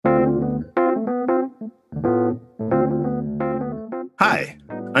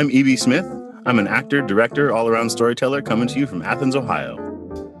I'm E.B. Smith. I'm an actor, director, all-around storyteller coming to you from Athens, Ohio.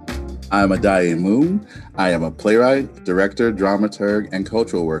 I'm Addae Moon. I am a playwright, director, dramaturg, and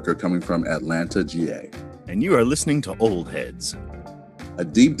cultural worker coming from Atlanta, GA. And you are listening to Old Heads, a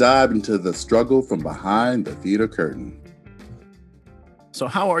deep dive into the struggle from behind the theater curtain. So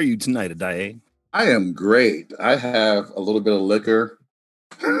how are you tonight, Addae? I am great. I have a little bit of liquor.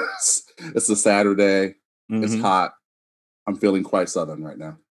 It's a Saturday. Mm-hmm. It's hot. I'm feeling quite Southern right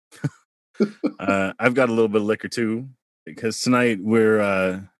now. I've got a little bit of liquor too, because tonight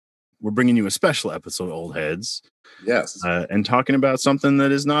we're bringing you a special episode of Old Heads. Yes. And talking about something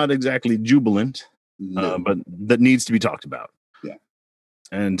that is not exactly jubilant, but that needs to be talked about. Yeah.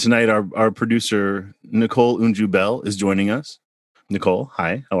 And tonight our producer, Nicole Eun-Ju Bell, is joining us. Nicole,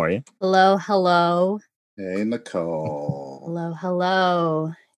 hi, how are you? Hello. Hey, Nicole.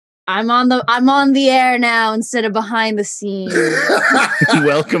 Hello. I'm on the air now instead of behind the scenes.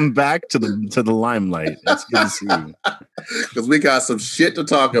 Welcome back to the limelight. It's good to see you. Because we got some shit to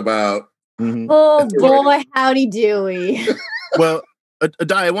talk about. Mm-hmm. Oh boy, howdy doy. Well,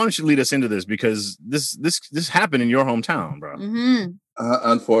 Addae, why don't you lead us into this, because this happened in your hometown, bro. Mm-hmm.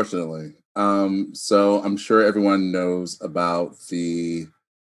 Unfortunately. So I'm sure everyone knows about the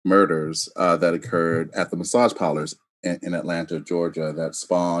murders that occurred at the massage parlors in Atlanta, Georgia, that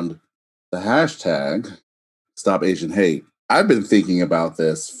spawned the hashtag Stop Asian Hate. I've been thinking about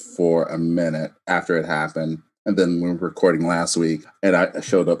this for a minute after it happened, and then we were recording last week, and I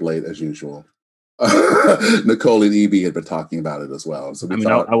showed up late as usual. Nicole and EB had been talking about it as well. So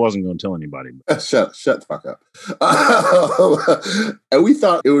I wasn't going to tell anybody. Shut the fuck up. And we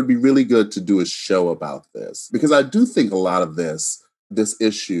thought it would be really good to do a show about this, because I do think a lot of this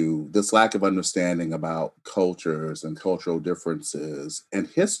issue, this lack of understanding about cultures and cultural differences and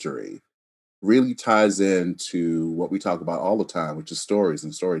history, really ties into what we talk about all the time, which is stories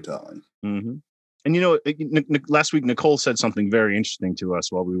and storytelling. Mm-hmm. And last week Nicole said something very interesting to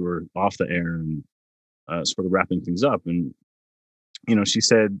us while we were off the air and sort of wrapping things up. And she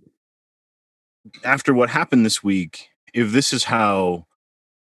said, after what happened this week, if this is how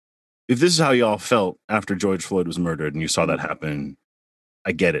y'all felt after George Floyd was murdered and you saw that happen,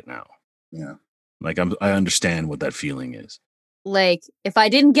 I get it now. Yeah. Like I understand what that feeling is. Like, if I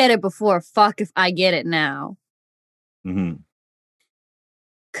didn't get it before, fuck if I get it now. Mm-hmm.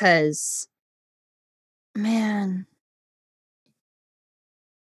 'Cause, man,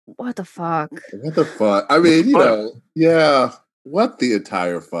 what the fuck? I mean, yeah. What the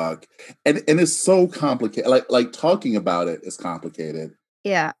entire fuck? And it's so complicated. Like talking about it is complicated.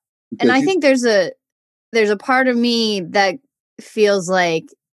 Yeah. And I think there's a part of me that feels like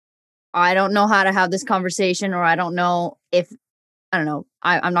I don't know how to have this conversation, or I don't know.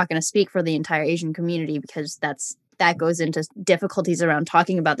 I'm not going to speak for the entire Asian community, because that goes into difficulties around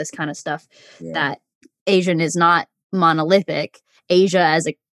talking about this kind of stuff. Yeah. That Asian is not monolithic. Asia as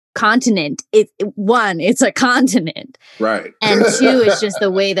a continent, it's a continent, right? And two, it's just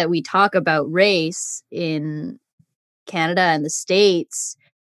the way that we talk about race in Canada and the States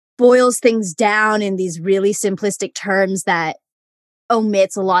boils things down in these really simplistic terms that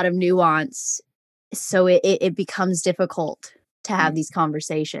omits a lot of nuance. So it becomes difficult to have these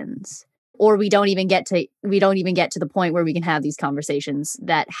conversations, or we don't even get to the point where we can have these conversations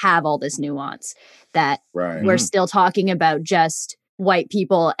that have all this nuance, that we're still talking about just white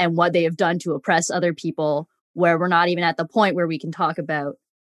people and what they have done to oppress other people, where we're not even at the point where we can talk about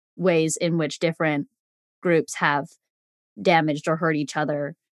ways in which different groups have damaged or hurt each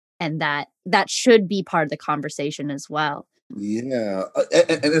other, and that should be part of the conversation as well. Yeah,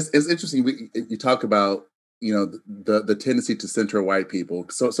 and it's interesting. You talk about the tendency to center white people.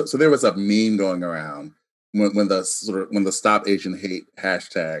 So there was a meme going around when the Stop Asian Hate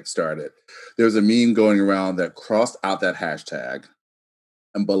hashtag started. There was a meme going around that crossed out that hashtag,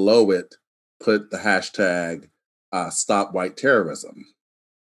 and below it put the hashtag Stop White Terrorism.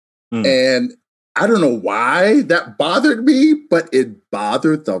 And I don't know why that bothered me, but it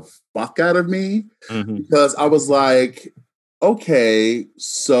bothered the fuck out of me, because I was like, okay,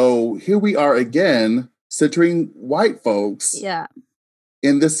 so here we are again, centering white folks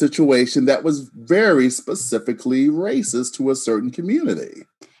in this situation that was very specifically racist to a certain community.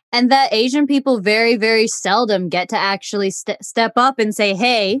 And that Asian people very, very seldom get to actually step up and say,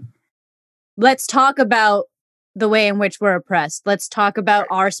 hey, let's talk about the way in which we're oppressed. Let's talk about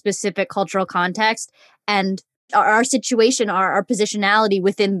our specific cultural context and our situation, our positionality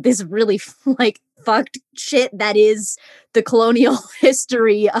within this really fucked shit that is the colonial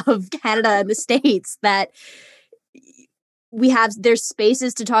history of Canada and the States. That there's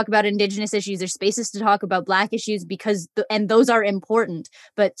spaces to talk about Indigenous issues, there's spaces to talk about Black issues and those are important,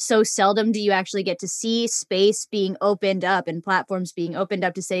 but so seldom do you actually get to see space being opened up and platforms being opened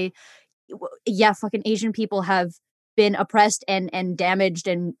up to say, yeah, fucking Asian people have been oppressed and damaged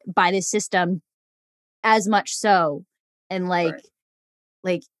and by this system as much so. And like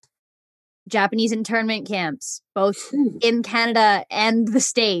Japanese internment camps, both in Canada and the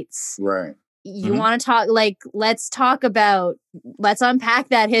States. Right. You want to talk, let's unpack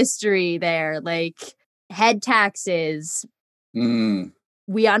that history there. Like head taxes. We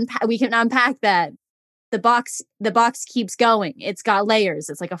can unpack that. The box keeps going. It's got layers.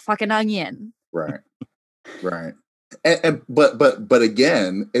 It's like a fucking onion. Right. Right. But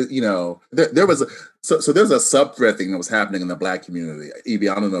again, there was there's a sub-thread thing that was happening in the Black community. Evie,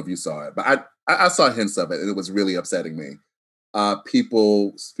 I don't know if you saw it, but I saw hints of it, and it was really upsetting me.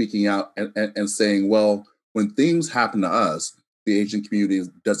 People speaking out and saying, well, when things happen to us, the Asian community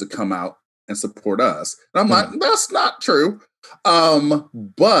doesn't come out and support us. And I'm like, that's not true.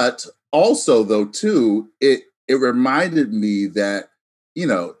 But also, though, too, it reminded me that,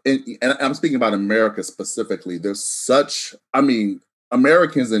 and I'm speaking about America specifically,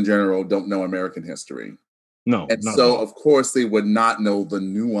 Americans in general don't know American history. No. And so, of course, they would not know the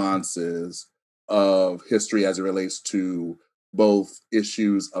nuances of history as it relates to both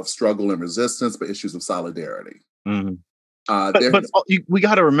issues of struggle and resistance, but issues of solidarity. But we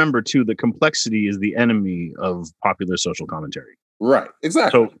got to remember, too, the complexity is the enemy of popular social commentary. Right,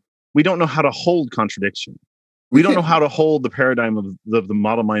 exactly. So we don't know how to hold contradiction. We don't know how to hold the paradigm of the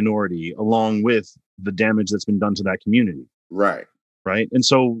model minority along with the damage that's been done to that community. Right. Right. And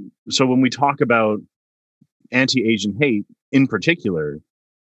so when we talk about anti-Asian hate in particular,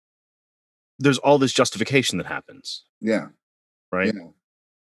 there's all this justification that happens. Yeah. Right. Yeah.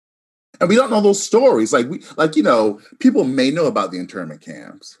 And we don't know those stories. People may know about the internment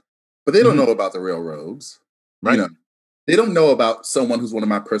camps, but they don't know about the railroads. Right. They don't know about someone who's one of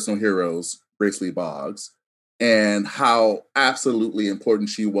my personal heroes, Grace Lee Boggs, and how absolutely important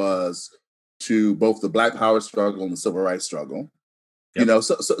she was to both the Black Power struggle and the Civil Rights struggle. Yep.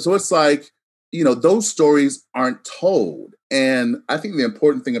 So it's like, those stories aren't told. And I think the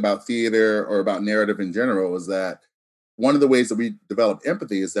important thing about theater or about narrative in general is that one of the ways that we develop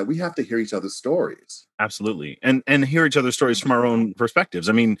empathy is that we have to hear each other's stories. Absolutely. And hear each other's stories from our own perspectives.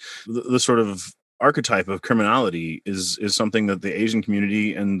 I mean, the sort of archetype of criminality is something that the Asian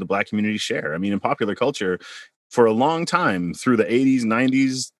community and the Black community share. I mean, in popular culture, for a long time, through the 80s,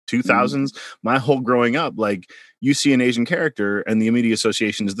 90s, 2000s, my whole growing up, you see an Asian character and the immediate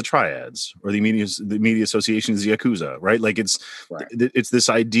association is the triads, or the immediate association is the Yakuza, right? It's this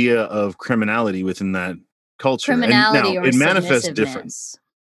idea of criminality within that culture. Criminality, and now it manifests different.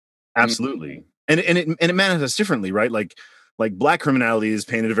 Absolutely. And it manifests differently, right? Like Black criminality is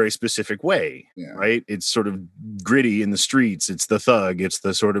painted a very specific way, right? It's sort of gritty in the streets. It's the thug. It's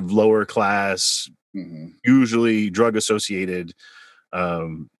the sort of lower class, usually drug associated.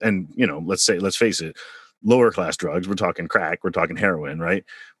 And let's face it, lower class drugs. We're talking crack. We're talking heroin, right?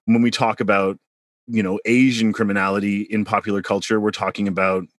 When we talk about, Asian criminality in popular culture, we're talking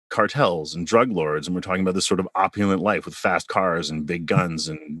about cartels and drug lords, and we're talking about this sort of opulent life with fast cars and big guns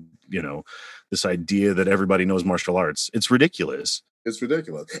and this idea that everybody knows martial arts. It's ridiculous. It's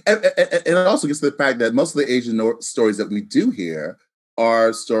ridiculous. And it also gets to the fact that most of the Asian stories that we do hear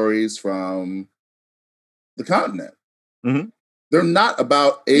are stories from the continent. They're not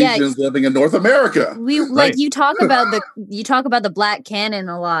about Asians living in North America. You talk about the Black canon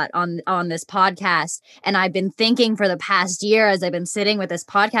a lot on this podcast, and I've been thinking for the past year as I've been sitting with this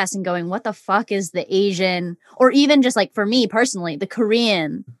podcast and going, what the fuck is the Asian, or even just for me personally, the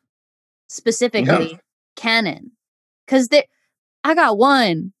Korean specifically canon? Because I got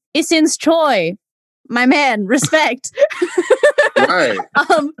one. Isins Choi, my man, respect. Right.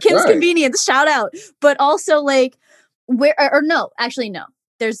 Kim's Convenience, shout out. But also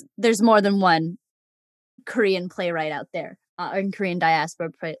there's more than one Korean playwright out there, and Korean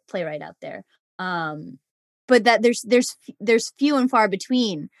diaspora playwright out there. But that there's few and far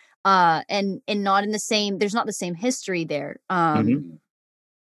between, and not in the same. There's not the same history there. And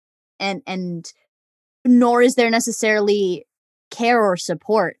nor is there necessarily care or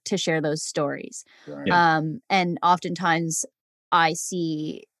support to share those stories. Right. And oftentimes I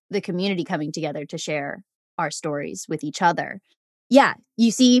see the community coming together to share our stories with each other. Yeah,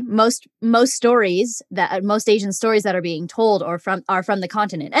 you see most stories most Asian stories that are being told are from the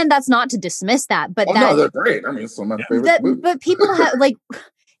continent, and that's not to dismiss that. But no, they're great. I mean, it's some of my favorite movies. But people have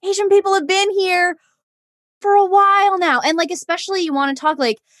Asian people have been here for a while now, and especially you want to talk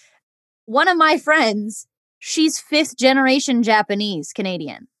one of my friends she's 5th generation Japanese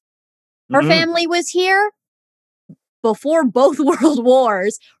Canadian. Her family was here before both world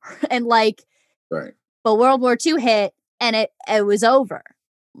wars, and like, right, but World War II hit and it was over.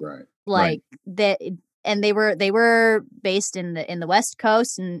 right, Like that, and they were based in the West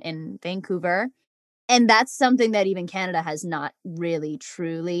Coast in Vancouver, and that's something that even Canada has not really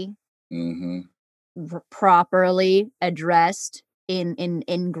truly properly addressed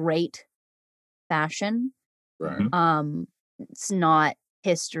in great fashion. right, It's not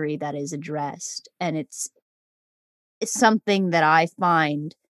history that is addressed, and it's something that I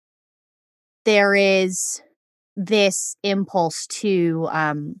find there is this impulse to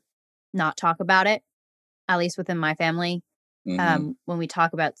not talk about it, at least within my family. When we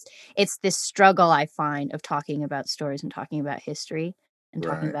talk about, it's this struggle I find of talking about stories and talking about history and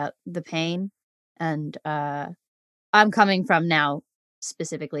talking about the pain. And I'm coming from now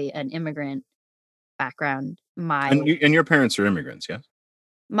specifically an immigrant background. And your parents are immigrants, yes?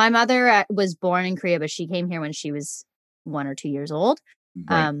 My mother was born in Korea, but she came here when she was 1 or 2 years old.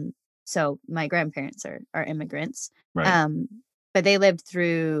 Right. So my grandparents are immigrants. Right. But they lived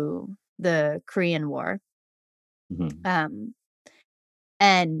through the Korean War.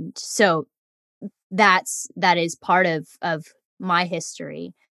 And so that is part of my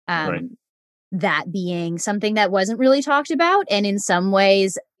history. That being something that wasn't really talked about, and in some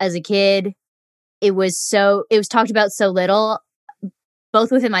ways as a kid it was talked about so little, both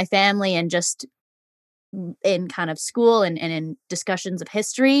within my family and just in kind of school and in discussions of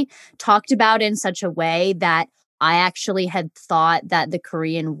history, talked about in such a way that I actually had thought that the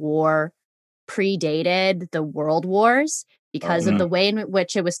Korean War predated the world wars because of the way in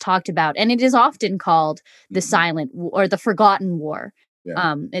which it was talked about. And it is often called the silent or the forgotten war.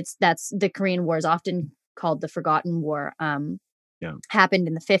 That's the Korean War is often called the forgotten war. Happened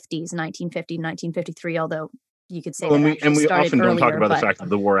in the 50s, 1950, 1953, although you could say and we often don't talk earlier, about the fact that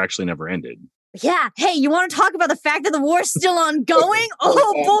the war actually never ended. Yeah. Hey, you want to talk about the fact that the war is still ongoing?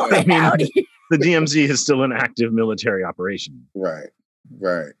 Oh boy, howdy. The DMZ is still an active military operation. Right.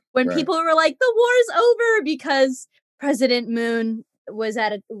 When people were like, the war's over because President Moon was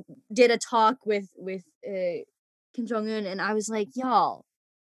did a talk with Kim Jong-un, and I was like, y'all,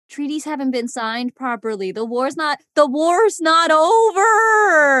 treaties haven't been signed properly. The war's not over.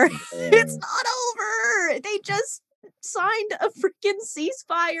 It's not over. They just signed a freaking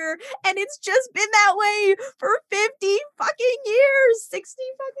ceasefire, and it's just been that way for 50 fucking years, 60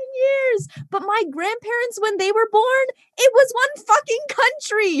 fucking years. But my grandparents, when they were born, it was one fucking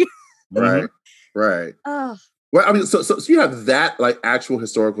country. Right. Well, I mean, so you have that like actual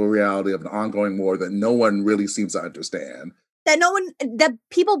historical reality of an ongoing war that no one really seems to understand. That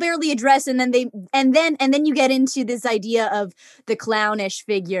people barely address, and then you get into this idea of the clownish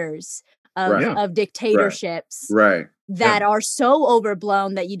figures of dictatorships that are so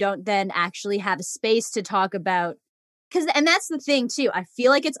overblown that you don't then actually have a space to talk about. And that's the thing too. I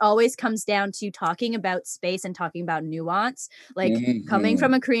feel like it's always comes down to talking about space and talking about nuance. Like coming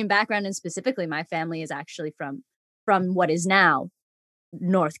from a Korean background, and specifically my family is actually from what is now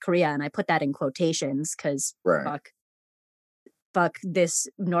North Korea, and I put that in quotations because fuck this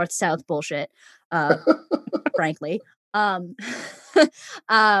north-south bullshit, frankly. But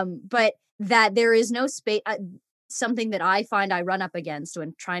that there is no space. Something that I find I run up against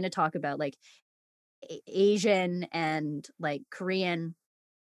when trying to talk about like Asian and like Korean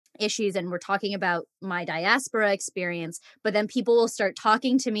issues, and we're talking about my diaspora experience, but then people will start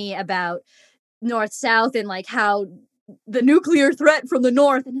talking to me about north-south and like how the nuclear threat from the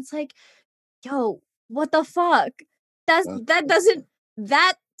north, and it's like, yo, what the fuck?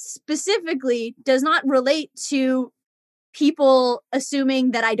 That specifically does not relate to people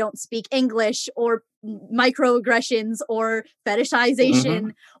assuming that I don't speak English, or microaggressions, or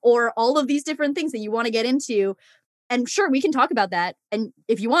fetishization, or all of these different things that you want to get into. And sure, we can talk about that. And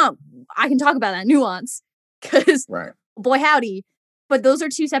if you want, I can talk about that nuance, because boy, howdy. But those are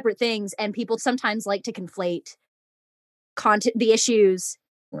two separate things. And people sometimes like to conflate the issues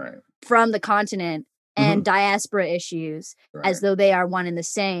from the continent and diaspora issues as though they are one and the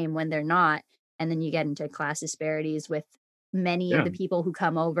same, when they're not. And then you get into class disparities with many of the people who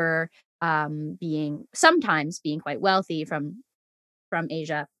come over being quite wealthy from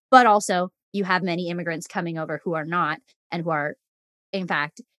Asia, but also you have many immigrants coming over who are not, and who are in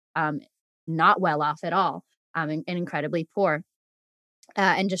fact not well off at all, and incredibly poor,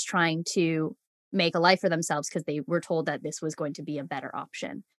 and just trying to make a life for themselves because they were told that this was going to be a better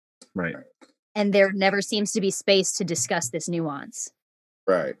option. Right. And there never seems to be space to discuss this nuance.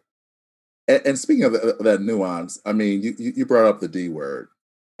 Right. And speaking of that nuance, I mean, you brought up the D word,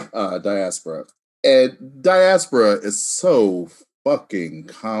 diaspora. And diaspora is so fucking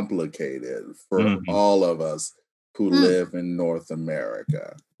complicated for all of us who live in North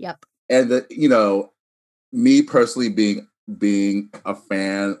America. Yep. And me personally being a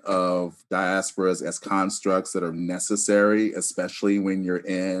fan of diasporas as constructs that are necessary, especially when you're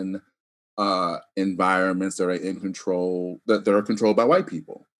in environments that are that are controlled by white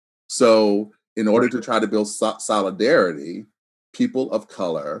people. So in order to try to build solidarity, people of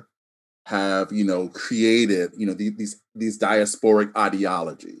color have created these diasporic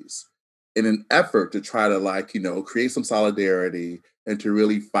ideologies in an effort to try to create some solidarity and to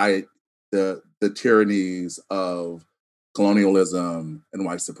really fight the tyrannies of colonialism and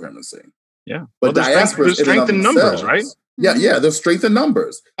white supremacy. Yeah, but there's strength in numbers, right? Yeah, there's strength in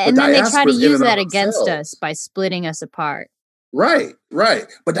numbers. And then they try to use that against us by splitting us apart. Right.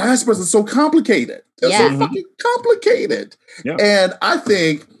 But diasporas are so complicated. They're so fucking complicated. Yeah. And I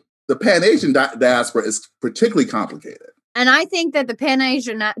think the Pan-Asian diaspora is particularly complicated. And I think that the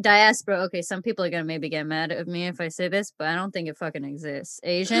Pan-Asian diaspora, okay, some people are going to maybe get mad at me if I say this, but I don't think it fucking exists.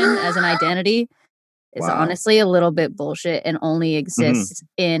 Asian as an identity is honestly a little bit bullshit and only exists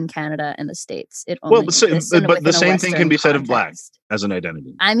in Canada and the States. It only but the same thing can be said of Black as an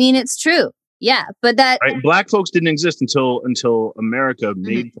identity. I mean, it's true. Yeah, but Black folks didn't exist until America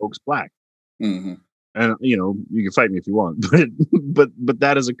made folks Black. Mm-hmm. And you can fight me if you want, but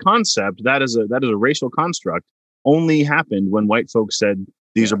that is a concept. That is a racial construct. Only happened when white folks said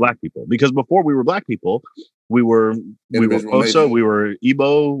these are Black people. Because before we were Black people, we were Xhosa, we were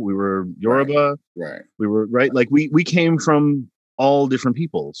Igbo, we were Yoruba, right? We were like we came from all different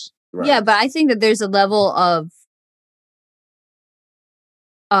peoples. Right. Yeah, but I think that there's a level of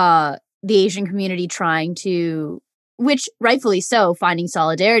the Asian community trying to, which rightfully so, finding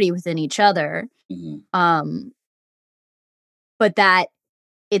solidarity within each other. Mm-hmm. But that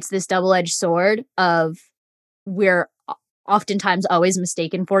it's this double-edged sword of we're oftentimes always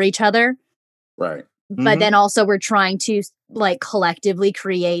mistaken for each other. Right. But then also we're trying to collectively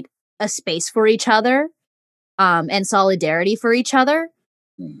create a space for each other and solidarity for each other.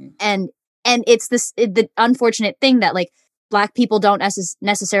 Mm-hmm. And it's the unfortunate thing that Black people don't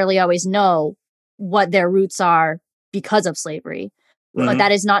necessarily always know what their roots are because of slavery. Mm-hmm. But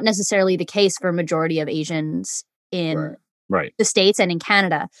that is not necessarily the case for a majority of Asians in the States and in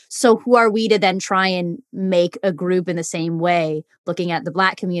Canada. So who are we to then try and make a group in the same way, looking at the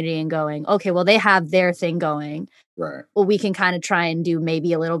Black community and going, okay, well, they have their thing going. Right. Well, we can kind of try and do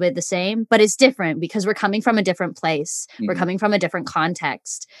maybe a little bit the same, but it's different because we're coming from a different place. Mm-hmm. We're coming from a different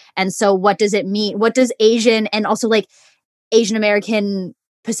context. And so what does it mean? What does Asian and also Asian American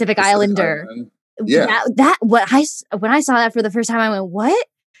Pacific Islander? Yeah. When I saw that for the first time, I went, what?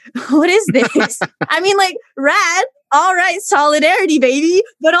 What is this? I mean, rad. All right, solidarity, baby.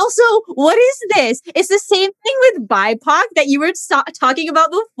 But also, what is this? It's the same thing with BIPOC that you were talking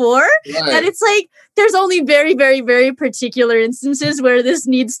about before. Right. That it's there's only very, very, very particular instances where this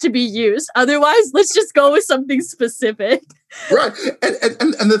needs to be used. Otherwise, let's just go with something specific. Right.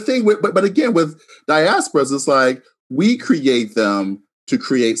 And the thing but again, with diasporas, it's we create them to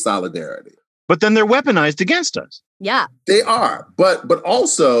create solidarity. But then they're weaponized against us. Yeah, they are. But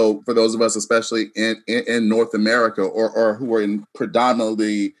also for those of us, especially in North America or who are in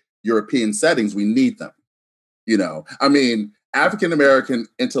predominantly European settings, we need them. I mean, African American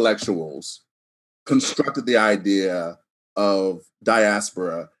intellectuals constructed the idea of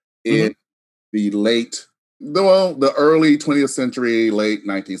diaspora in the early 20th century, late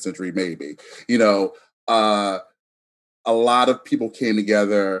 19th century, maybe. A lot of people came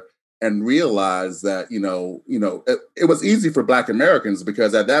together and realized that, it was easy for Black Americans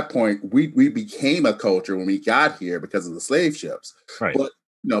because at that point we became a culture when we got here because of the slave ships. Right. But,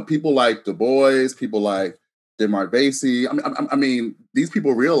 people like Du Bois, people like DeMar Vesey, I mean, these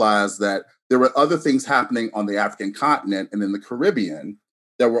people realized that there were other things happening on the African continent and in the Caribbean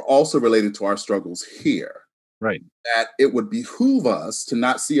that were also related to our struggles here. Right. That it would behoove us to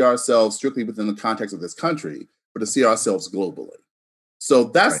not see ourselves strictly within the context of this country, but to see ourselves globally. So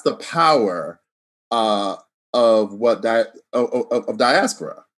that's the power of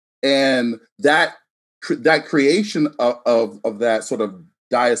diaspora, and that creation of that sort of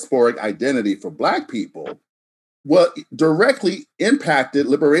diasporic identity for Black people, directly impacted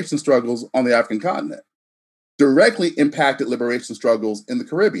liberation struggles on the African continent, directly impacted liberation struggles in the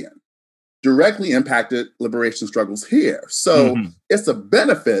Caribbean, directly impacted liberation struggles here. So it's a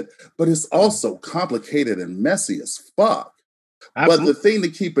benefit, but it's also complicated and messy as fuck. Absolutely. But the thing to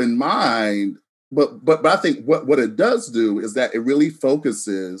keep in mind, but I think what it does do is that it really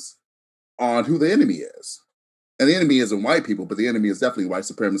focuses on who the enemy is. And the enemy isn't white people, but the enemy is definitely white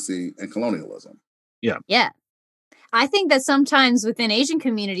supremacy and colonialism. Yeah. I think that sometimes within Asian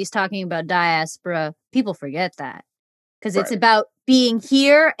communities talking about diaspora, people forget that. Because it's about being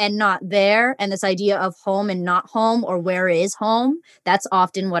here and not there, and this idea of home and not home, or where is home. That's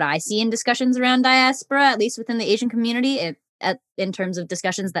often what I see in discussions around diaspora, at least within the Asian community, in terms of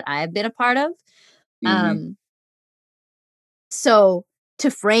discussions that I have been a part of. So to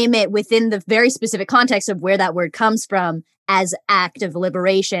frame it within the very specific context of where that word comes from as act of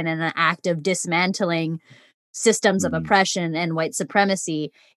liberation and an act of dismantling systems of oppression and white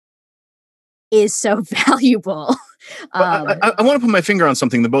supremacy is so valuable. I want to put my finger on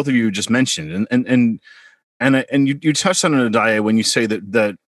something that both of you just mentioned, and you touched on it, Addae, when you say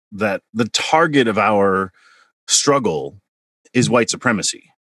that the target of our struggle is white supremacy,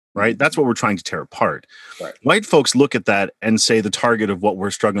 right? That's what we're trying to tear apart. Right. White folks look at that and say the target of what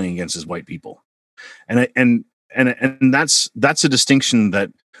we're struggling against is white people, and that's a distinction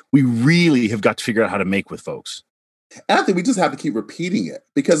that we really have got to figure out how to make with folks. And I think we just have to keep repeating it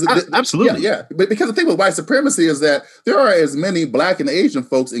because absolutely, yeah. But because the thing with white supremacy is that there are as many Black and Asian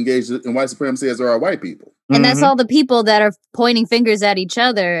folks engaged in white supremacy as there are white people, and that's all the people that are pointing fingers at each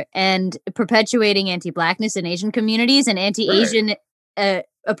other and perpetuating anti-Blackness in Asian communities and anti-Asian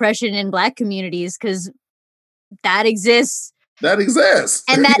oppression in Black communities, because that exists. That exists,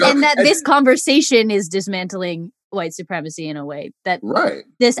 and that this conversation is dismantling white supremacy in a way that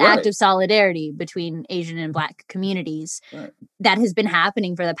this act of solidarity between Asian and Black communities that has been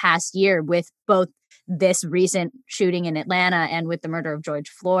happening for the past year with both this recent shooting in Atlanta and with the murder of George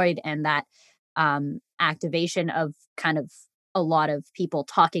Floyd, and that activation of kind of a lot of people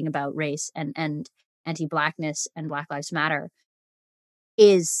talking about race and anti-Blackness and Black Lives Matter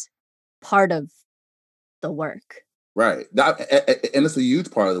is part of the work. Right. And it's a huge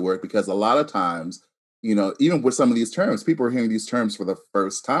part of the work, because a lot of times, even with some of these terms, people are hearing these terms for the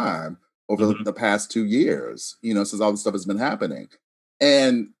first time over the past 2 years, since all this stuff has been happening.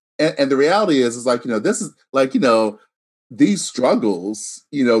 And the reality is like, this is like, these struggles,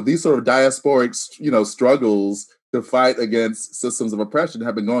 these sort of diasporic, struggles to fight against systems of oppression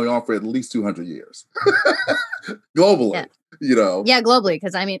have been going on for at least 200 years globally, Yeah, globally.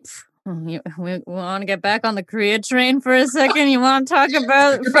 Because I mean, we want to get back on the Korea train for a second. You want to talk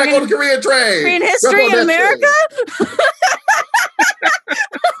about get back on the Korea train? Korean history in America?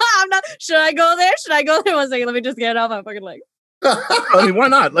 Should I go there? One second. Let me just get off my fucking leg. I mean, why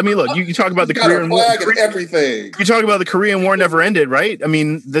not? Let me look. You talk about the Korean War and everything. You talk about the Korean War never ended, right? I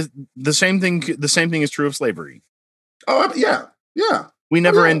mean, the same thing. The same thing is true of slavery. Oh yeah. We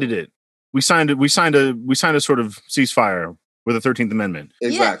never ended it. We signed a sort of ceasefire with the 13th Amendment.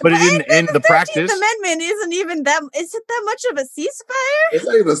 Exactly. But it didn't end the practice. The 13th Amendment isn't even that. Is it that much of a ceasefire? It's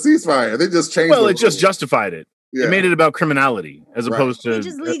not even a ceasefire. They just changed. Well, it just justified it. Yeah. It made it about criminality as opposed to. They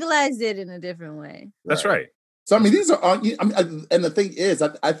just legalized it in a different way. That's right. So I mean, these are and the thing is,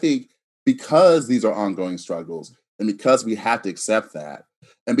 I think because these are ongoing struggles, and because we have to accept that,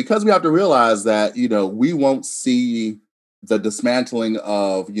 and because we have to realize that we won't see the dismantling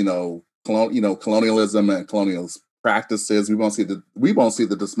of colonialism and colonial practices. We won't see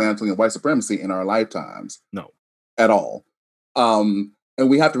the dismantling of white supremacy in our lifetimes. No, at all. And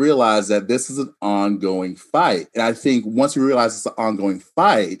we have to realize that this is an ongoing fight. And I think once we realize it's an ongoing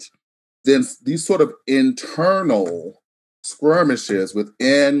fight, then these sort of internal skirmishes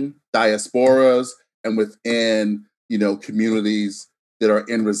within diasporas and within communities that are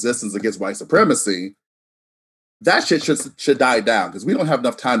in resistance against white supremacy, that shit should die down, because we don't have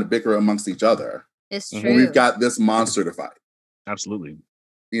enough time to bicker amongst each other. It's true. We've got this monster to fight. Absolutely.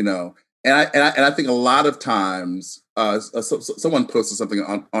 And I think a lot of times, someone posted something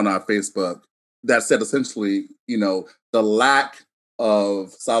on our Facebook that said essentially, the lack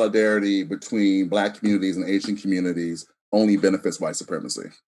of solidarity between Black communities and Asian communities only benefits white supremacy.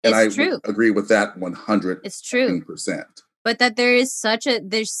 And I agree with that 100%. It's true. But that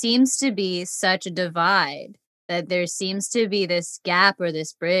there seems to be such a divide, that there seems to be this gap or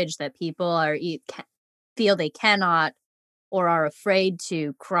this bridge that people feel they cannot or are afraid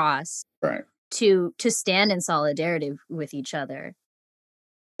to cross, right? To stand in solidarity with each other.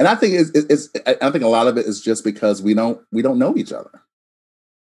 And I think I think a lot of it is just because we don't know each other.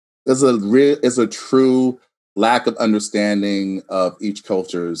 There's a true lack of understanding of each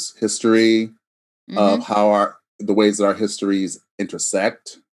culture's history, of how the ways that our histories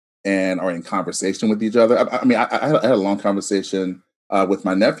intersect and are in conversation with each other. I mean, I had a long conversation with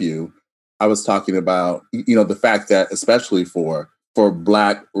my nephew. I was talking about, the fact that especially for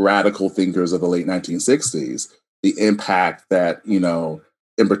Black radical thinkers of the late 1960s, the impact that,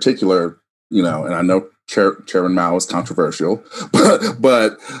 in particular, and I know Chairman Mao is controversial,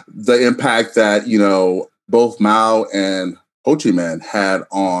 but the impact that, both Mao and Ho Chi Minh had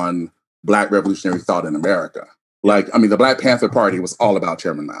on Black revolutionary thought in America. The Black Panther Party was all about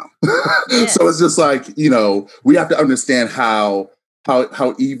Chairman Mao. Yeah. So it's just like, we have to understand how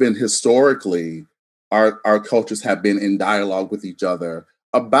even historically our cultures have been in dialogue with each other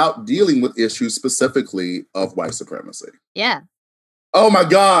about dealing with issues specifically of white supremacy. Yeah. Oh my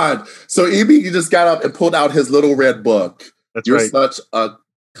God. So E.B. just got up and pulled out his little red book. You're right. Such a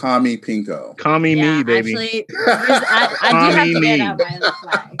commie pinko. Commie me, baby. Actually, I do have to get out my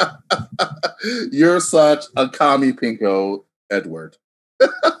flag. You're such a commie pinko, Edward.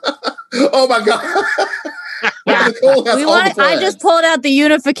 Oh my God. Yeah. I just pulled out the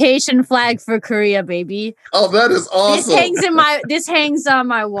unification flag for Korea, baby. Oh, that is awesome. This hangs on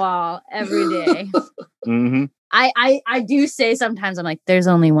my wall every day. Mm-hmm. I do say sometimes, I'm like, there's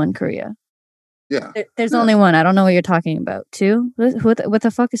only one Korea. Yeah. There's only one. I don't know what you're talking about. Two? What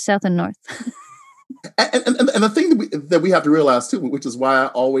the fuck is South and North? and the thing that we have to realize too, which is why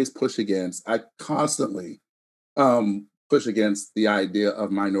I constantly push against the idea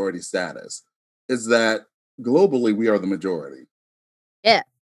of minority status, is that globally we are the majority. Yeah.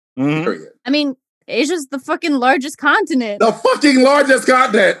 Mm-hmm. Period. I mean, Asia's the fucking largest continent. The fucking largest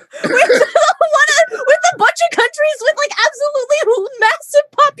continent. With a bunch of countries with like absolutely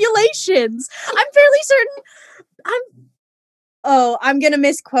massive populations. I'm fairly certain I'm gonna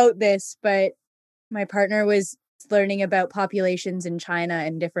misquote this, but my partner was learning about populations in China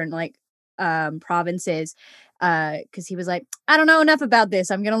and different provinces, because he was like, I don't know enough about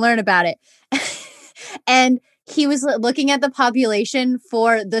this, I'm gonna learn about it. And he was looking at the population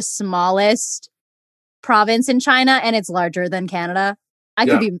for the smallest province in China, and it's larger than Canada. I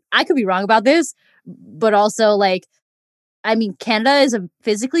could be wrong about this, but also Canada is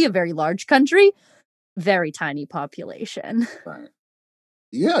physically a very large country, very tiny population. Right.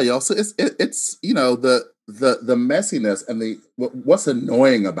 Yeah. Also, it's the messiness and what's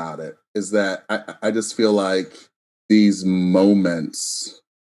annoying about it is that I just feel like these moments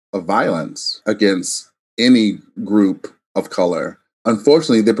of violence against any group of color,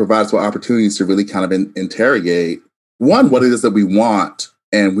 unfortunately, they provide us with opportunities to really kind of interrogate, one, what it is that we want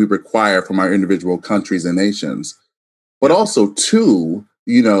and we require from our individual countries and nations, but also two,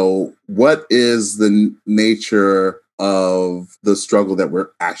 what is the nature of the struggle that we're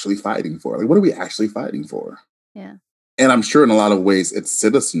actually fighting for? Like, what are we actually fighting for? Yeah. And I'm sure in a lot of ways it's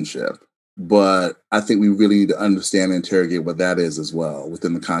citizenship, but I think we really need to understand and interrogate what that is as well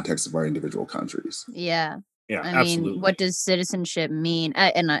within the context of our individual countries. Yeah. Yeah, I absolutely. mean, what does citizenship mean?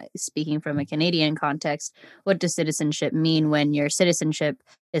 And speaking from a Canadian context, what does citizenship mean when your citizenship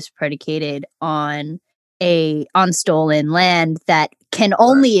is predicated on stolen land that can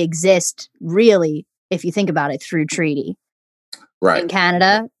only exist, really, if you think about it, through treaty? Right. In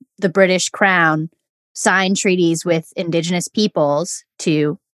Canada, the British Crown signed treaties with Indigenous peoples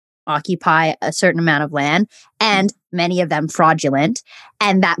to occupy a certain amount of land, and many of them fraudulent.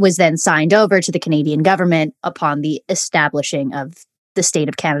 And that was then signed over to the Canadian government upon the establishing of the state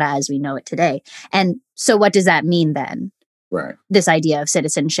of Canada as we know it today. And so what does that mean then? Right. This idea of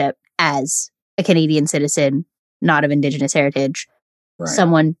citizenship as a Canadian citizen, not of Indigenous heritage,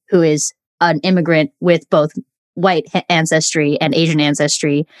 someone who is an immigrant with both white ancestry and Asian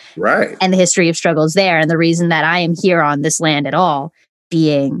ancestry, right, and the history of struggles there. And the reason that I am here on this land at all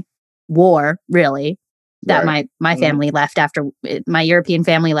being war, really, that my family left after, my European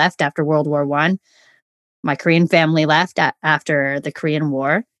family left after World War I. My Korean family left after the Korean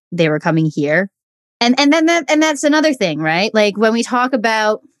War. They were coming here. And that's another thing, right? Like when we talk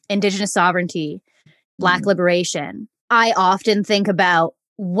about Indigenous sovereignty, Black liberation, I often think about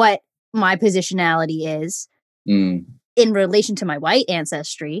what my positionality is in relation to my white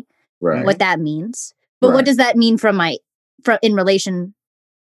ancestry, what that means. But what does that mean in relation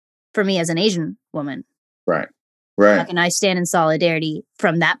for me as an Asian woman? Right. How can I stand in solidarity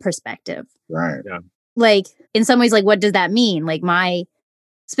from that perspective? Right. Yeah. Like in some ways, like what does that mean? Like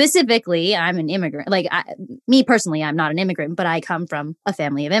specifically, I'm an immigrant. Like me personally, I'm not an immigrant, but I come from a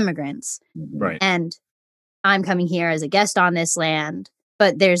family of immigrants. Right. And I'm coming here as a guest on this land.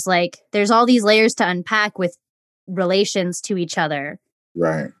 But there's all these layers to unpack with relations to each other.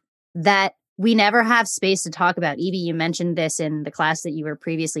 Right. That we never have space to talk about. Evie, you mentioned this in the class that you were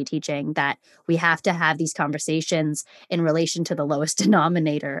previously teaching, that we have to have these conversations in relation to the lowest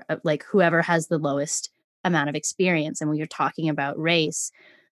denominator, of like whoever has the lowest amount of experience. And when you're talking about race,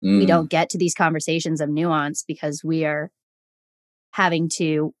 we don't get to these conversations of nuance because we are having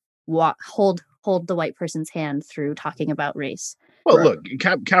to hold the white person's hand through talking about race. Well, look,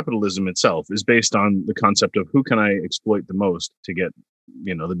 capitalism itself is based on the concept of who can I exploit the most to get,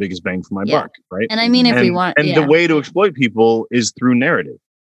 the biggest bang for my buck, right? And I mean, if we want, the way to exploit people is through narrative.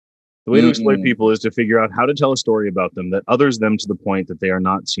 The way to exploit people is to figure out how to tell a story about them that others them to the point that they are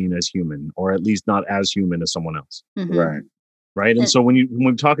not seen as human, or at least not as human as someone else. Mm-hmm. Right. And so when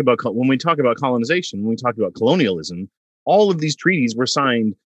we talk about colonization, when we talk about colonialism, all of these treaties were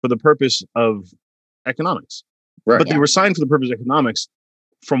signed for the purpose of economics. Right. But they were signed for the purpose of economics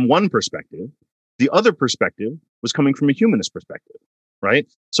from one perspective. The other perspective was coming from a humanist perspective. Right.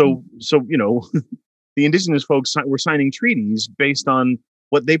 So the indigenous folks were signing treaties based on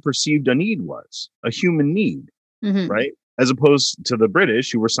what they perceived a need was, a human need, right? As opposed to the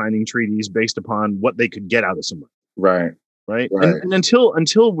British, who were signing treaties based upon what they could get out of someone. Right. And until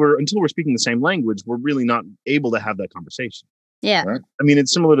we're speaking the same language, we're really not able to have that conversation. Yeah. Right. I mean,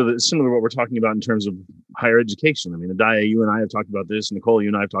 it's similar to what we're talking about in terms of higher education. I mean, Addae, you and I have talked about this. Nicole, you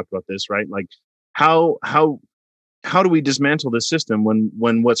and I have talked about this, right? Like, how do we dismantle this system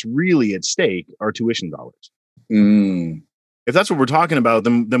when what's really at stake are tuition dollars? If that's what we're talking about,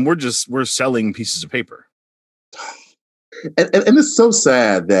 then we're selling pieces of paper. And it's so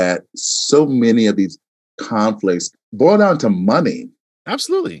sad that so many of these conflicts boil down to money.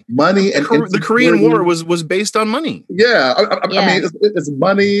 Absolutely, money. And the Korean War was based on money. Yeah, I mean, it's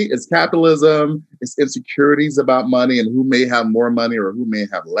money, it's capitalism, it's insecurities about money and who may have more money or who may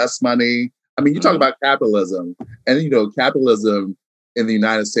have less money. I mean, you talk about capitalism, and capitalism in the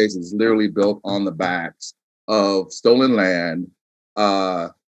United States is literally built on the backs of stolen land,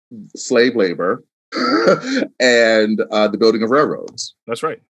 slave labor, and the building of railroads. That's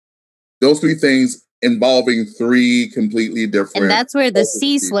right. Those three things involving three completely different. And that's where the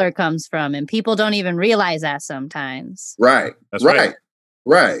C slur comes from, and people don't even realize that sometimes. Right. That's right.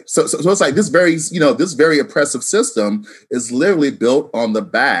 Right. So it's like this very oppressive system is literally built on the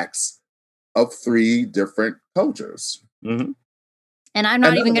backs of three different cultures. Mm-hmm. And I'm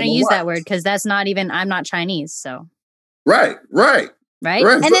not even going to use that word because that's not even, I'm not Chinese. So. Right.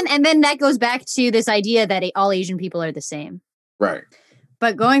 And then that goes back to this idea that all Asian people are the same. Right.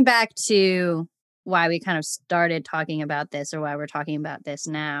 But going back to why we kind of started talking about this, or why we're talking about this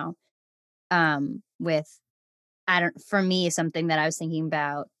now, for me, something that I was thinking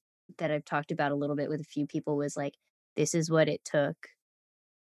about that I've talked about a little bit with a few people was like, this is what it took.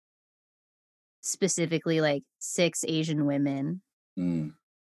 Specifically, like 6 Asian women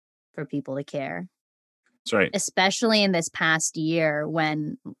for people to care. That's right. Especially in this past year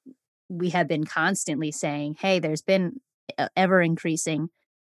when we have been constantly saying, hey, there's been ever increasing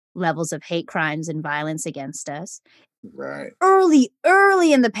levels of hate crimes and violence against us. Right. Early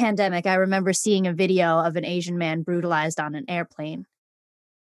in the pandemic, I remember seeing a video of an Asian man brutalized on an airplane.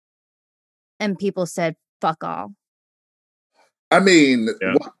 And people said, fuck all. I mean,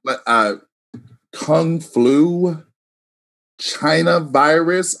 Kung flu, China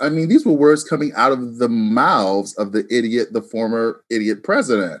virus. I mean, these were words coming out of the mouths of the former idiot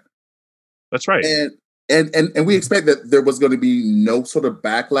president. That's right. And we expect that there was going to be no sort of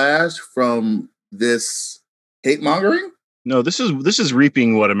backlash from this hate mongering. No, this is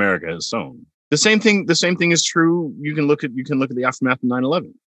reaping what America has sown. The same thing is true. You can look at the aftermath of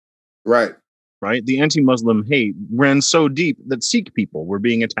 9/11. Right. Right. The anti-Muslim hate ran so deep that Sikh people were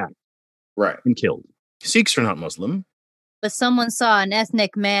being attacked. Right. And killed. Sikhs are not Muslim. But someone saw an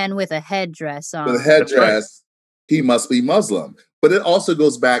ethnic man with a headdress on. With a headdress, he must be Muslim. But it also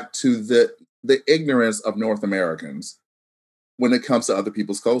goes back to the ignorance of North Americans when it comes to other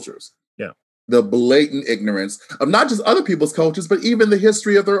people's cultures. Yeah. The blatant ignorance of not just other people's cultures, but even the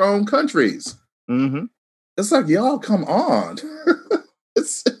history of their own countries. Mm-hmm. It's like, y'all, come on.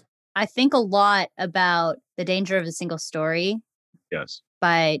 I think a lot about The Danger of a Single Story. Yes.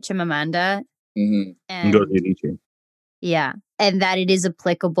 By Chimamanda. Mm-hmm. And yeah. And that it is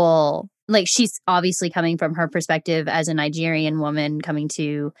applicable. Like, she's obviously coming from her perspective as a Nigerian woman coming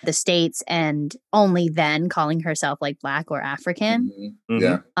to the States and only then calling herself like Black or African. Mm-hmm.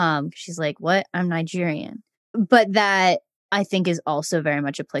 Yeah. She's like, what? I'm Nigerian. But that I think is also very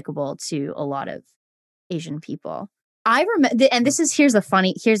much applicable to a lot of Asian people. I remember, and here's a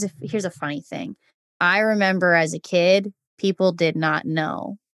funny thing. I remember as a kid, people did not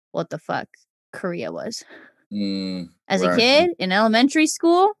know what the fuck Korea was. As a kid in elementary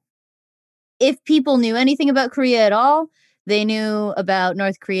school, if people knew anything about Korea at all, they knew about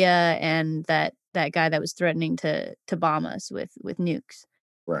North Korea and that guy that was threatening to bomb us with nukes.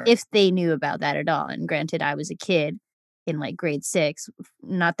 Right. If they knew about that at all. And granted, I was a kid in like grade 6.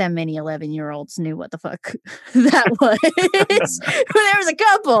 Not that many 11-year-olds knew what the fuck that was. There was a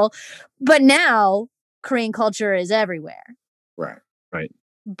couple. But now Korean culture is everywhere. Right. Right.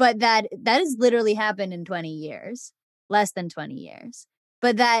 But that has literally happened in 20 years, less than 20 years.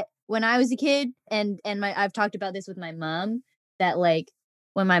 But that when I was a kid, and I've talked about this with my mom, that like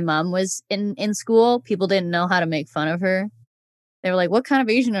when my mom was in school, people didn't know how to make fun of her. They were like, "What kind of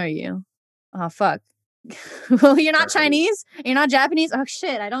Asian are you?" Oh, fuck. Well, you're not Chinese? You're not Japanese? Oh,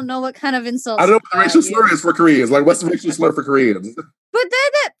 shit. I don't know what kind of insults. I don't know what the racial slur is for Koreans. Like, what's the racial slur for Koreans? But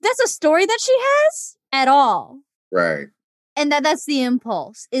that's a story that she has at all. Right. And that's the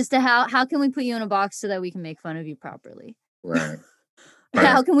impulse, is to how can we put you in a box so that we can make fun of you properly? Right.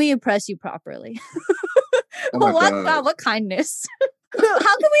 How can we oppress you properly? Oh my God. What kindness.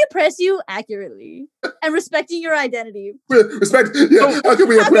 How can we oppress you accurately and respecting your identity? Respect. Yeah. How can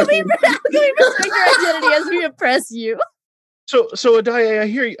we oppress you? How can we respect your identity as we oppress you? So Addae,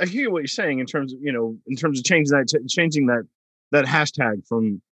 I hear what you're saying in terms of changing that hashtag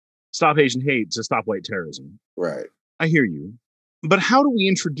from Stop Asian Hate to Stop White Terrorism. Right. I hear you. But how do we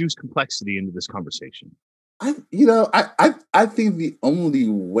introduce complexity into this conversation? I think the only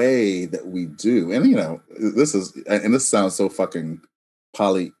way that we do, and this sounds so fucking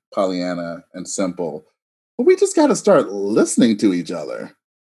Pollyanna and simple, but we just got to start listening to each other.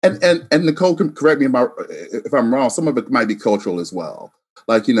 And Nicole can correct me if I'm wrong. Some of it might be cultural as well.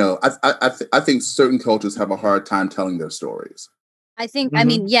 Like, I think certain cultures have a hard time telling their stories. I think, I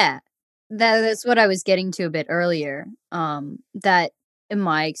mean, yeah, that's what I was getting to a bit earlier. That in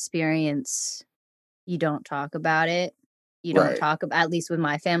my experience, you don't talk about it. You don't talk about, at least with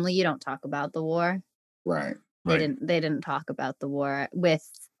my family, you don't talk about the war. Right. They didn't talk about the war with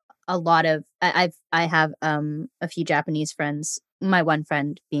a lot of, I have a few Japanese friends, my one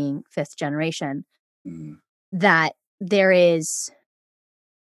friend being 5th generation, that there is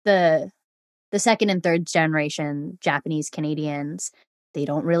the 2nd and 3rd generation Japanese Canadians. They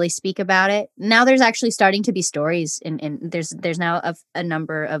don't really speak about it. Now there's actually starting to be stories in there's now a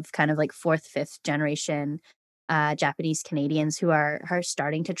number of kind of like 4th, 5th generation Japanese Canadians who are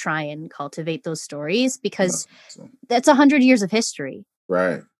starting to try and cultivate those stories, because that's 100 years of history.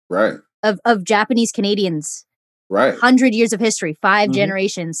 Right. Of Japanese Canadians. Right. 100 years of history, 5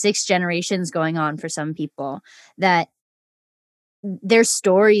 generations, 6 generations going on for some people, that there's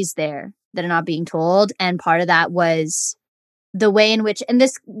stories there that are not being told. And part of that was the way in which, and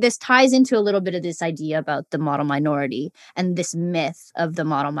this ties into a little bit of this idea about the model minority and this myth of the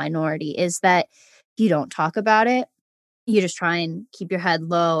model minority, is that you don't talk about it. You just try and keep your head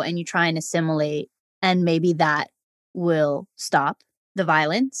low and you try and assimilate, and maybe that will stop the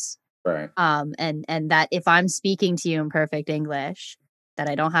violence. Right. And that if I'm speaking to you in perfect English, that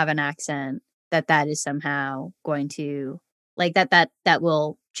I don't have an accent, that is somehow going to, like, that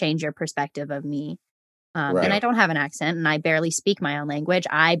will change your perspective of me. And I don't have an accent, and I barely speak my own language.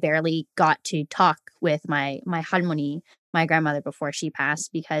 I barely got to talk with my 할머니, my grandmother, before she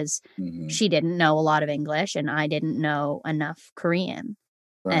passed, because she didn't know a lot of English and I didn't know enough Korean.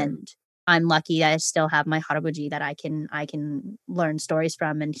 Right. And I'm lucky that I still have my 할아버지 that I can learn stories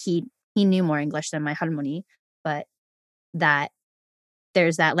from, and he knew more English than my 할머니, but that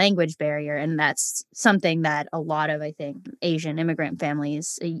there's that language barrier, and that's something that a lot of, I think, Asian immigrant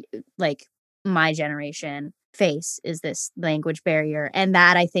families, like my generation, face, is this language barrier. And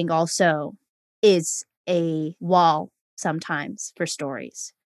that, I think, also is a wall sometimes for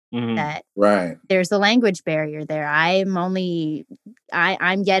stories. That there's the language barrier there. I'm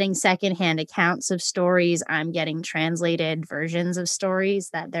getting secondhand accounts of stories. I'm getting translated versions of stories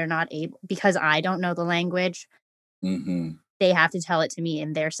that they're not able, because I don't know the language. They have to tell it to me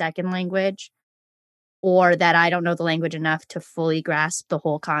in their second language, or that I don't know the language enough to fully grasp the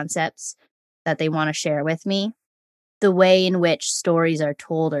whole concepts that they want to share with me. The way in which stories are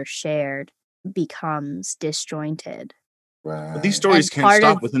told or shared becomes disjointed. Right. But these stories can't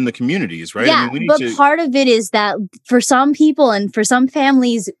stop within the communities, right? Yeah, part of it is that for some people and for some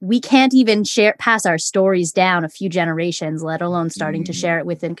families, we can't even pass our stories down a few generations, let alone starting to share it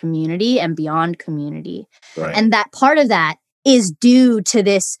within community and beyond community. Right. And that part of that is due to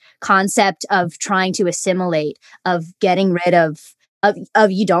this concept of trying to assimilate, of getting rid of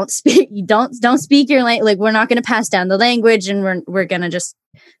you don't speak your language. Like, we're not going to pass down the language, and we're going to just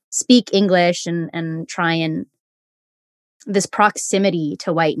speak English and try and this proximity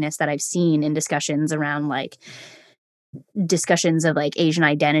to whiteness that I've seen in discussions around, like, discussions of like Asian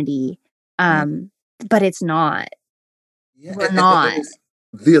identity. But it's not. Yeah, we're not.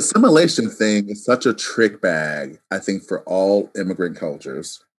 The assimilation thing is such a trick bag, I think, for all immigrant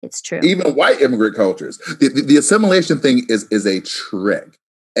cultures. It's true. Even white immigrant cultures. The assimilation thing is a trick.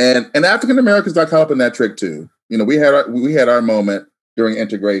 And African Americans got caught up in that trick too. We had our moment during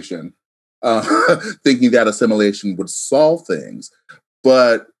integration. thinking that assimilation would solve things.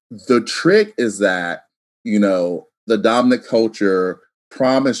 But the trick is that, the dominant culture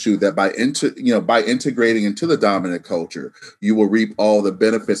promised you that by integrating into the dominant culture, you will reap all the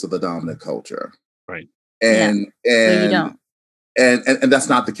benefits of the dominant culture. Right. And but you don't. And that's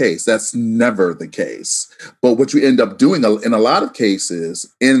not the case. That's never the case. But what you end up doing in a lot of cases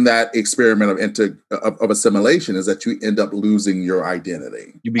in that experiment of assimilation is that you end up losing your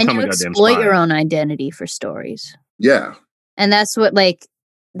identity. You become a goddamn exploit spy. your own identity for stories. Yeah. And that's what, like,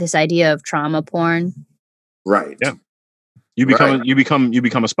 this idea of trauma porn. Right. Yeah. You become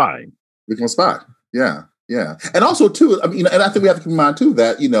a spy. Become a spy. Yeah. Yeah. And also too, and I think we have to keep in mind too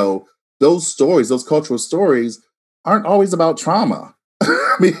that, those stories, those cultural stories aren't always about trauma.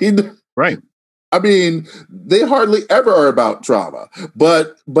 Right. They hardly ever are about trauma,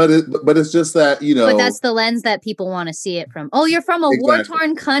 but it's just that, But that's the lens that people want to see it from. Oh, you're from a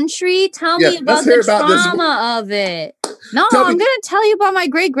war-torn country? Tell me about the trauma of it. No, I'm going to tell you about my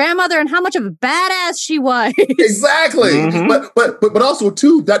great-grandmother and how much of a badass she was. Exactly. Mm-hmm. But also,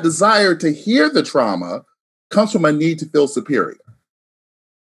 too, that desire to hear the trauma comes from a need to feel superior.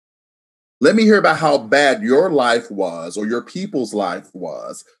 Let me hear about how bad your life was or your people's life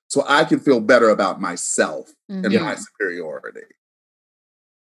was so I can feel better about myself and my superiority.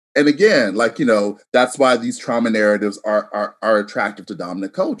 And again, that's why these trauma narratives are attractive to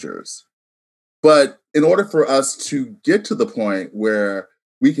dominant cultures. But in order for us to get to the point where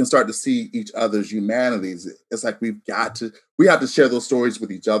we can start to see each other's humanities, it's like we have to share those stories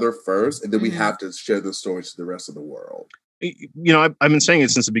with each other first, and then we have to share those stories to the rest of the world. I've been saying it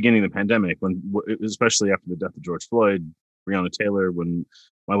since the beginning of the pandemic, especially after the death of George Floyd, Breonna Taylor, when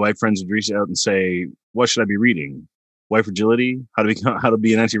my white friends would reach out and say, what should I be reading? White fragility, how to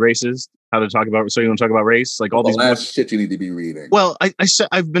be an anti-racist, so you want to talk about race, like all these last shit you need to be reading. Well,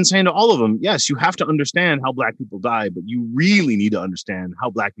 I've been saying to all of them, yes, you have to understand how Black people die, but you really need to understand how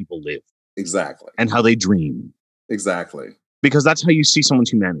Black people live. Exactly. And how they dream. Exactly. Because that's how you see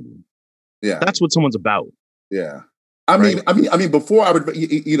someone's humanity. Yeah. That's what someone's about. Yeah. I mean, before I would,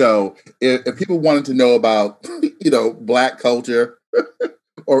 if people wanted to know about, Black culture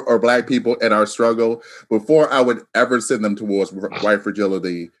or Black people and our struggle, before I would ever send them towards white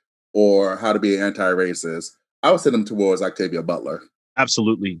fragility or how to be an anti-racist, I would send them towards Octavia Butler.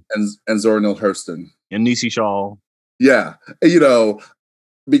 Absolutely. And Zora Neale Hurston. And Niecy Shaw. Yeah.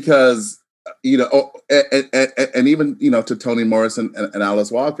 Because, and even, to Toni Morrison and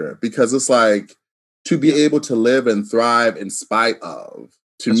Alice Walker, because it's like, to be able to live and thrive in spite of,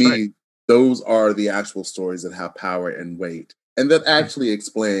 those are the actual stories that have power and weight, and that actually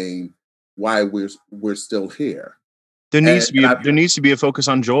explain why we're still here. There needs to be a focus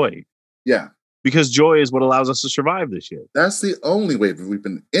on joy. Yeah, because joy is what allows us to survive this shit. That's the only way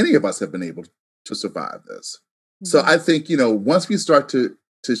any of us have been able to survive this. Mm-hmm. So I think once we start to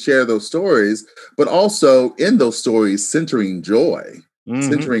share those stories, but also in those stories centering joy,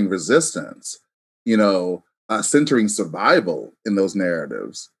 centering resistance. Centering survival in those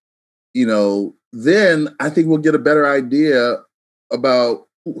narratives, then I think we'll get a better idea about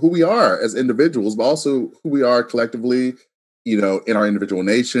who we are as individuals, but also who we are collectively, in our individual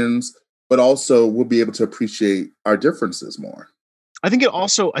nations, but also we'll be able to appreciate our differences more. I think it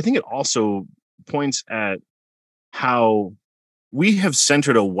also points at how we have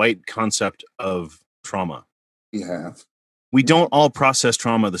centered a white concept of trauma. We have. We don't all process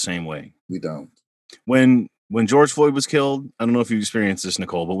trauma the same way. We don't. When George Floyd was killed, I don't know if you experienced this,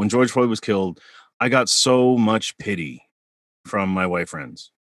 Nicole, but when George Floyd was killed, I got so much pity from my white friends.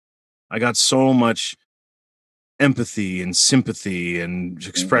 I got so much empathy and sympathy and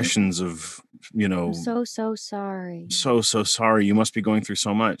expressions of, I'm so sorry. So sorry. You must be going through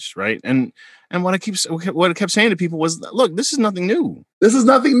so much, right? And what I kept saying to people was, look, this is nothing new. This is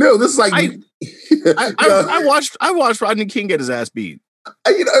nothing new. This is like I watched Rodney King get his ass beat.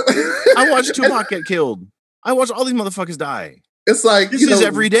 I watched Tupac get killed. I watched all these motherfuckers die. It's like this is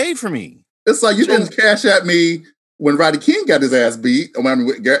every day for me. It's like you didn't cash at me when Rodney King got his ass beat.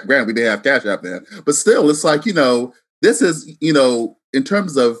 Granted, we didn't have cash app then, but still, it's like this is in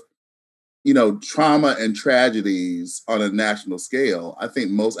terms of trauma and tragedies on a national scale. I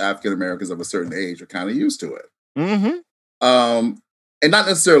think most African Americans of a certain age are kind of used to it, and not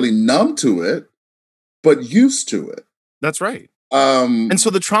necessarily numb to it, but used to it. That's right. And so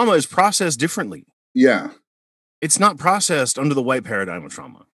the trauma is processed differently. Yeah. It's not processed under the white paradigm of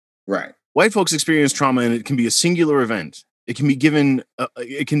trauma. Right. White folks experience trauma and it can be a singular event. It can be given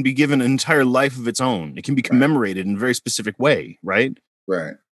an entire life of its own. It can be commemorated in a very specific way, right?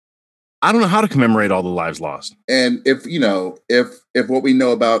 Right. I don't know how to commemorate all the lives lost. And if what we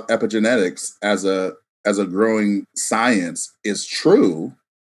know about epigenetics as a growing science is true,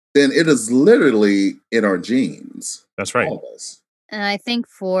 then it is literally in our genes. That's right. All of us. And I think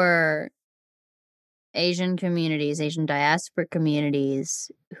for Asian communities, Asian diasporic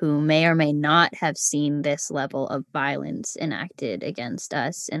communities who may or may not have seen this level of violence enacted against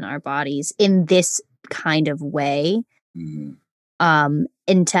us in our bodies in this kind of way, Mhm.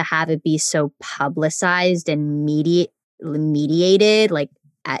 and to have it be so publicized and mediated, like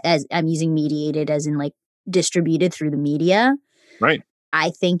as I'm using mediated as in like distributed through the media. Right.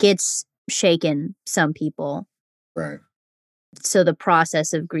 I think it's shaken some people. Right. So the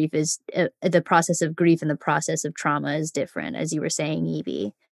process of grief is the process of grief and the process of trauma is different, as you were saying,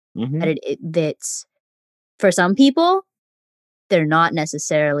 Evie. Mhm. That that's for some people, they're not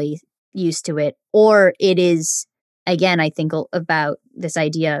necessarily used to it, or it is. Again, I think about this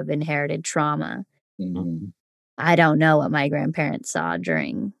idea of inherited trauma. Mhm. I don't know what my grandparents saw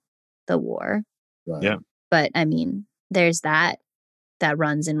during the war, Right. Yeah. but I mean, there's that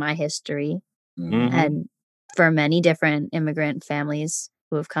runs in my history. Mhm. And for many different immigrant families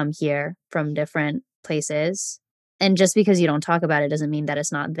who have come here from different places. And just because you don't talk about it doesn't mean that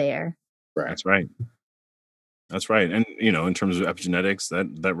it's not there. Right. That's right. That's right. And, in terms of epigenetics,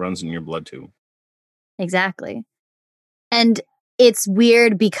 that runs in your blood too. Exactly. And it's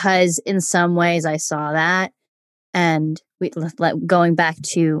weird because in some ways I saw that. And going back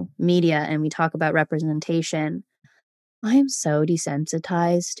to media and we talk about representation, I am so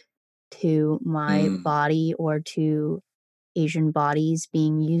desensitized to my body or to Asian bodies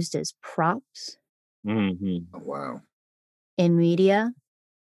being used as props Mhm. Oh, wow. in media.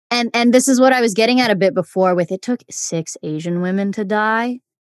 And this is what I was getting at a bit before with it took 6 Asian women to die.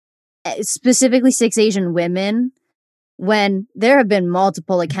 Specifically 6 Asian women, when there have been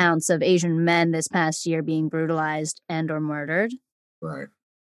multiple accounts of Asian men this past year being brutalized and or murdered. Right.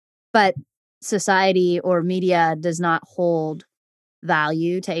 But society or media does not hold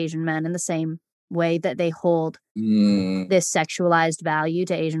value to Asian men in the same way that they hold this sexualized value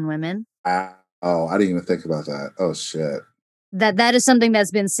to Asian women. Oh, I didn't even think about that. Oh shit. That is something that's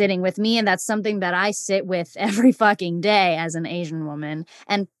been sitting with me, and that's something that I sit with every fucking day as an Asian woman.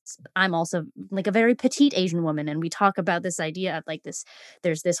 And I'm also like a very petite Asian woman, and we talk about this idea of like this,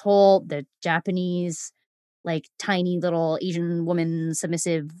 there's this whole, the Japanese, like tiny little Asian woman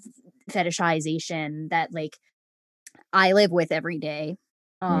submissive fetishization that like I live with every day.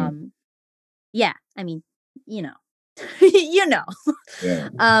 Yeah, I mean, you know. Yeah.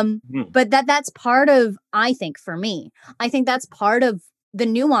 But that's part of, I think for me, I think that's part of the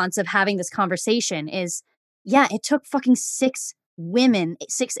nuance of having this conversation is, yeah, it took fucking 6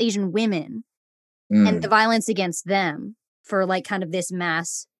 Asian women and the violence against them for like kind of this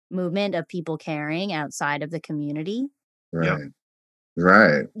mass movement of people caring outside of the community. Right. Yeah.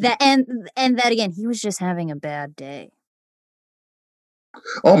 Right. That and that again, he was just having a bad day.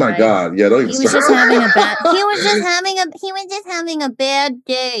 Oh my Right. God. Yeah, don't even He was just having a bad he was just having a bad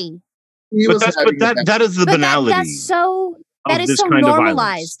day. That is the banality. That is so kind of normalized.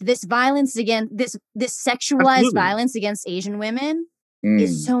 violence. This violence against this sexualized Absolutely. violence against Asian women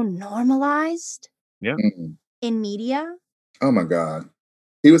is so normalized Yeah. in media. Oh my God.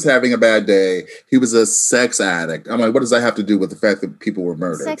 He was having a bad day. He was a sex addict. I'm like, what does that have to do with the fact that people were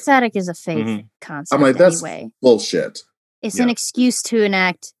murdered? Sex addict is a fake concept. I'm like, that's anyway. bullshit. It's an excuse to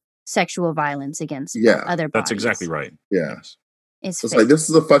enact sexual violence against other bodies. That's exactly right. Yeah. It's like, this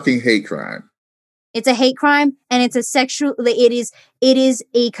is a fucking hate crime. It's a hate crime, and it's it is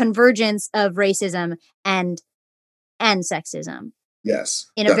a convergence of racism and sexism. Yes.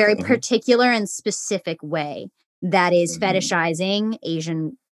 In a very particular and specific way that is fetishizing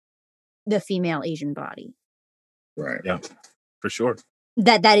the female Asian body. Right. Yeah. For sure.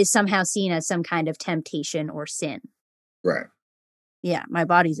 That is somehow seen as some kind of temptation or sin. Right. Yeah, my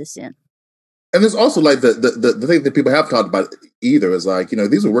body's a sin. And there's also like the thing that people have talked about either is like,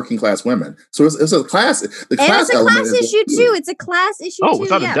 these are working class women. So it's a class. The class it's a element class issue too. It's a class issue too.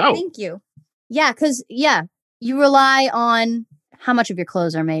 Without a doubt. Thank you. Yeah, because you rely on how much of your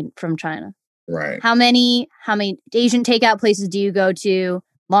clothes are made from China. Right. How many Asian takeout places do you go to?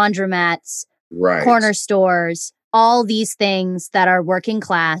 Laundromats, right. corner stores, all these things that are working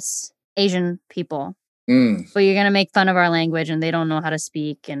class Asian people. But you're gonna make fun of our language, and they don't know how to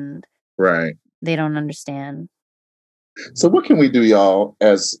speak, and right. They don't understand. So what can we do, y'all,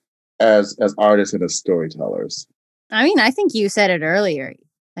 as artists and as storytellers? I mean, I think you said it earlier,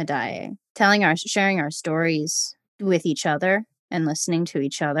 Addae. Sharing our stories with each other and listening to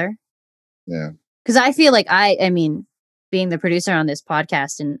each other. Yeah. Because I feel like I mean, being the producer on this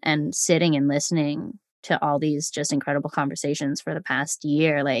podcast and sitting and listening to all these just incredible conversations for the past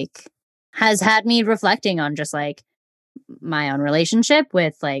year, like, has had me reflecting on just like my own relationship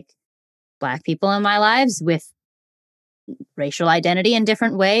with like Black people in my lives, with racial identity in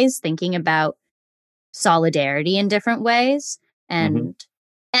different ways, thinking about solidarity in different ways, and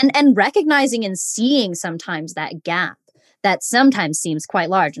recognizing and seeing sometimes that gap that sometimes seems quite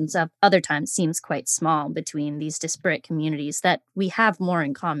large and other times seems quite small between these disparate communities, that we have more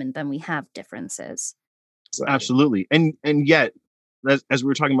in common than we have differences. Absolutely. And yet, as we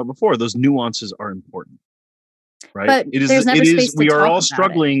were talking about before, those nuances are important, right? But there's never space to we are talk all about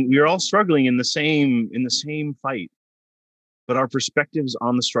struggling. We are all struggling in the same fight, but our perspectives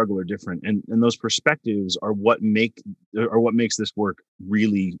on the struggle are different, and those perspectives are what makes this work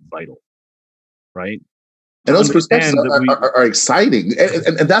really vital, right? And those perspectives are exciting.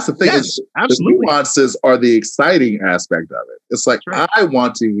 And that's the thing. Yes, absolutely. The nuances are the exciting aspect of it. It's like, right. I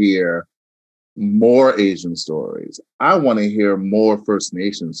want to hear more Asian stories. I want to hear more First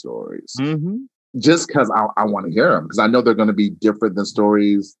Nation stories. Just because I want to hear them, because I know they're going to be different than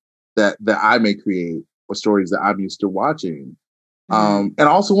stories that I may create or stories that I'm used to watching. And I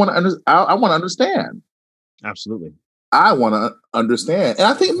also want to I want to understand. Absolutely. I want to understand. And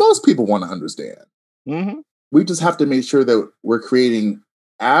I think most people want to understand. We just have to make sure that we're creating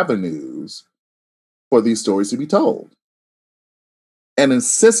avenues for these stories to be told, and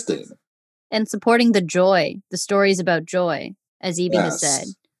insisting. And supporting the stories about joy, as Ibi has said.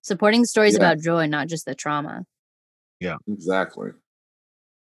 Supporting the stories about joy, not just the trauma. Yeah, exactly.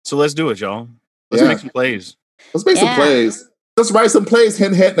 So let's do it, y'all. Let's make some plays. Let's make some plays. Let's write some plays,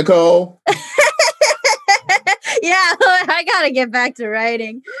 hint, hint, Nicole. Yeah, I gotta get back to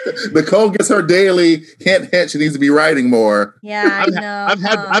writing. Nicole gets her daily hint, hint. She needs to be writing more. Yeah, I know.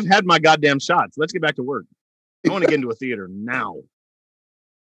 I've had my goddamn shots. Let's get back to work. I want to get into a theater now.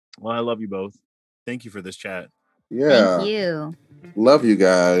 Well, I love you both. Thank you for this chat. Yeah. Thank you. Love you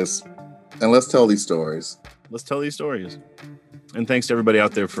guys. And let's tell these stories. Let's tell these stories. And thanks to everybody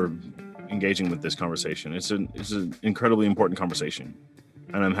out there for engaging with this conversation. It's an incredibly important conversation.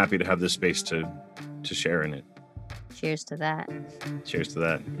 And I'm happy to have this space to share in it. Cheers to that. Cheers to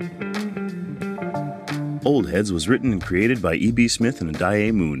that. Old Heads was written and created by E.B. Smith and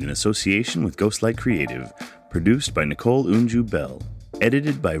Addae Moon in association with Ghostlight Creative. Produced by Nicole Eun-Ju Bell.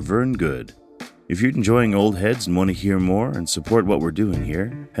 Edited by Vern Good. If you're enjoying Old Heads and want to hear more and support what we're doing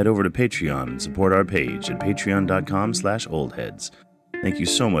here, head over to Patreon and support our page at patreon.com/oldheads. Thank you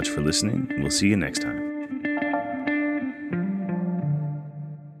so much for listening, and we'll see you next time.